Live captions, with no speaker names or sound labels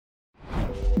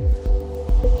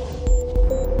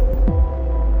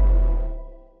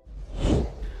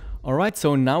Alright,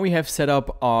 so now we have set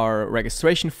up our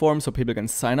registration form so people can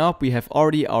sign up. We have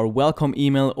already our welcome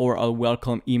email or our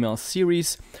welcome email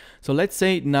series. So let's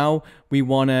say now we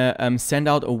want to send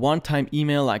out a one-time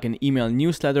email, like an email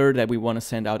newsletter that we want to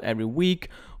send out every week,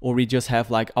 or we just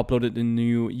have like uploaded a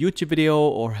new YouTube video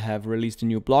or have released a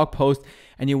new blog post,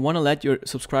 and you want to let your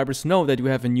subscribers know that you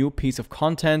have a new piece of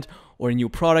content or a new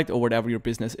product or whatever your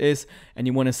business is, and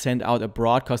you want to send out a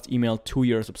broadcast email to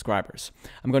your subscribers.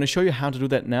 I'm going to show you how to do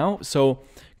that now. So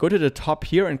go to the top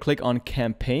here and click on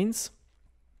campaigns.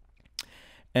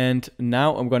 And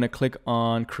now I'm going to click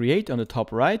on create on the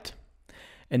top right.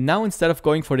 And now instead of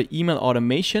going for the email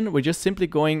automation, we're just simply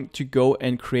going to go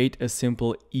and create a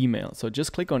simple email. So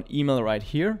just click on email right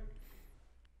here.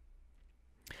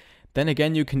 Then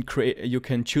again, you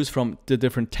can choose from the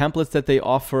different templates that they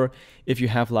offer. If you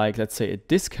have like, let's say a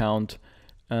discount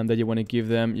that you want to give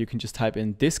them, you can just type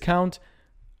in discount,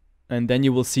 and then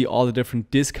you will see all the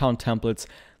different discount templates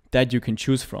that you can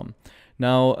choose from.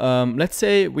 Now, let's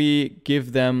say we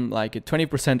give them like a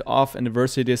 20% off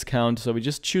anniversary discount. So we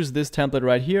just choose this template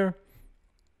right here.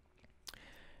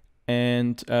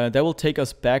 And that will take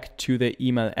us back to the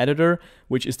email editor,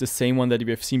 which is the same one that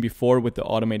we have seen before with the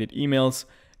automated emails.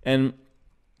 And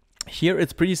here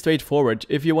it's pretty straightforward.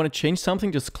 If you want to change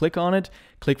something, just click on it,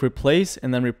 click replace,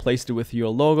 and then replace it with your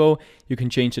logo. You can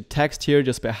change the text here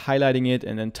just by highlighting it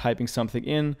and then typing something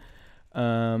in.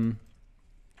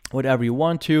 Whatever you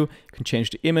want to. You can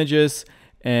change the images,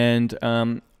 and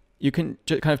you can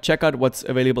kind of check out what's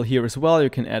available here as well. You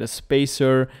can add a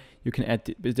spacer, you can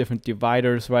add different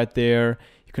dividers right there.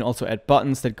 You can also add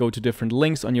buttons that go to different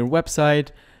links on your website,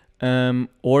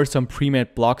 or some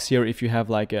pre-made blocks here if you have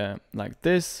like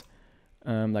this,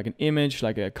 like an image,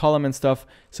 like a column and stuff.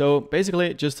 So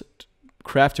basically just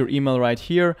craft your email right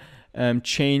here,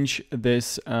 change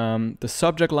this, the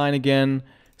subject line again.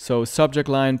 So subject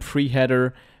line,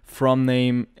 pre-header, from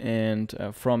name, and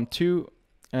from to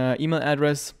email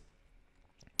address.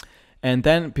 And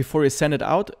then before you send it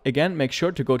out, again, make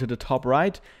sure to go to the top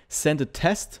right, send a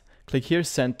test, click here,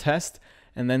 send test,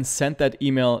 and then send that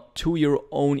email to your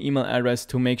own email address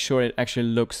to make sure it actually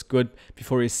looks good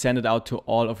before you send it out to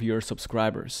all of your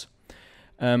subscribers.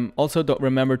 Also, don't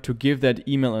remember to give that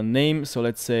email a name. So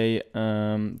let's say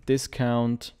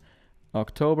discount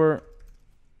October,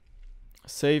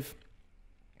 save.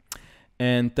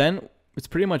 And then it's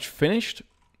pretty much finished.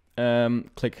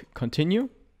 Click continue.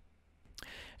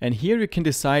 And here you can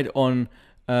decide on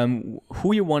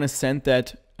who you want to send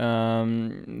that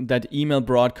that email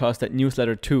broadcast, that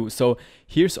newsletter to. So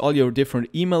here's all your different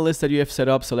email lists that you have set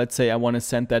up. So let's say I want to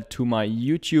send that to my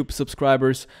YouTube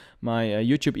subscribers, my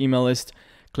YouTube email list.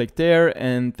 Click there,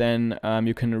 and then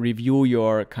you can review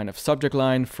your kind of subject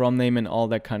line, from name, and all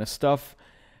that kind of stuff.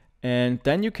 And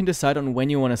then you can decide on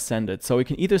when you want to send it. So you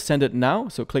can either send it now,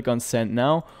 so click on send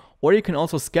now, or you can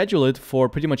also schedule it for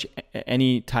pretty much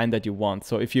any time that you want.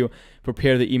 So if you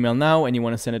prepare the email now and you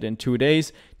want to send it in 2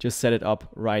 days, just set it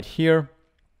up right here.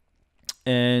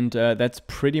 And that's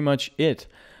pretty much it.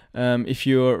 If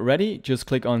you're ready, just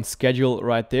click on schedule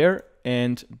right there,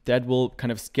 and that will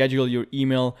kind of schedule your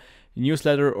email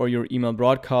newsletter or your email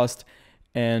broadcast.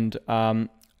 And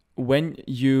when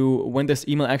this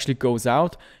email actually goes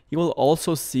out, you will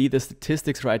also see the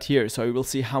statistics right here. So you will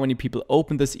see how many people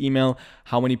opened this email,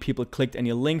 how many people clicked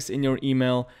any links in your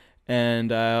email, and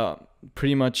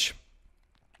pretty much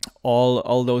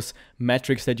all those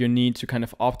metrics that you need to kind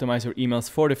of optimize your emails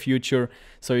for the future,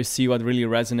 so you see what really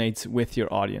resonates with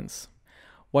your audience.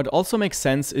 What also makes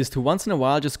sense is to once in a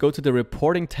while just go to the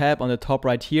reporting tab on the top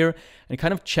right here and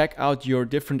kind of check out your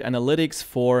different analytics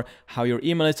for how your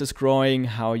email list is growing,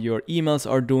 how your emails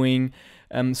are doing,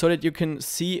 so that you can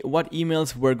see what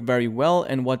emails work very well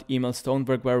and what emails don't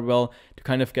work very well, to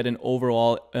kind of get an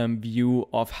overall view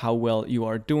of how well you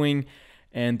are doing,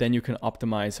 and then you can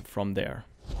optimize from there.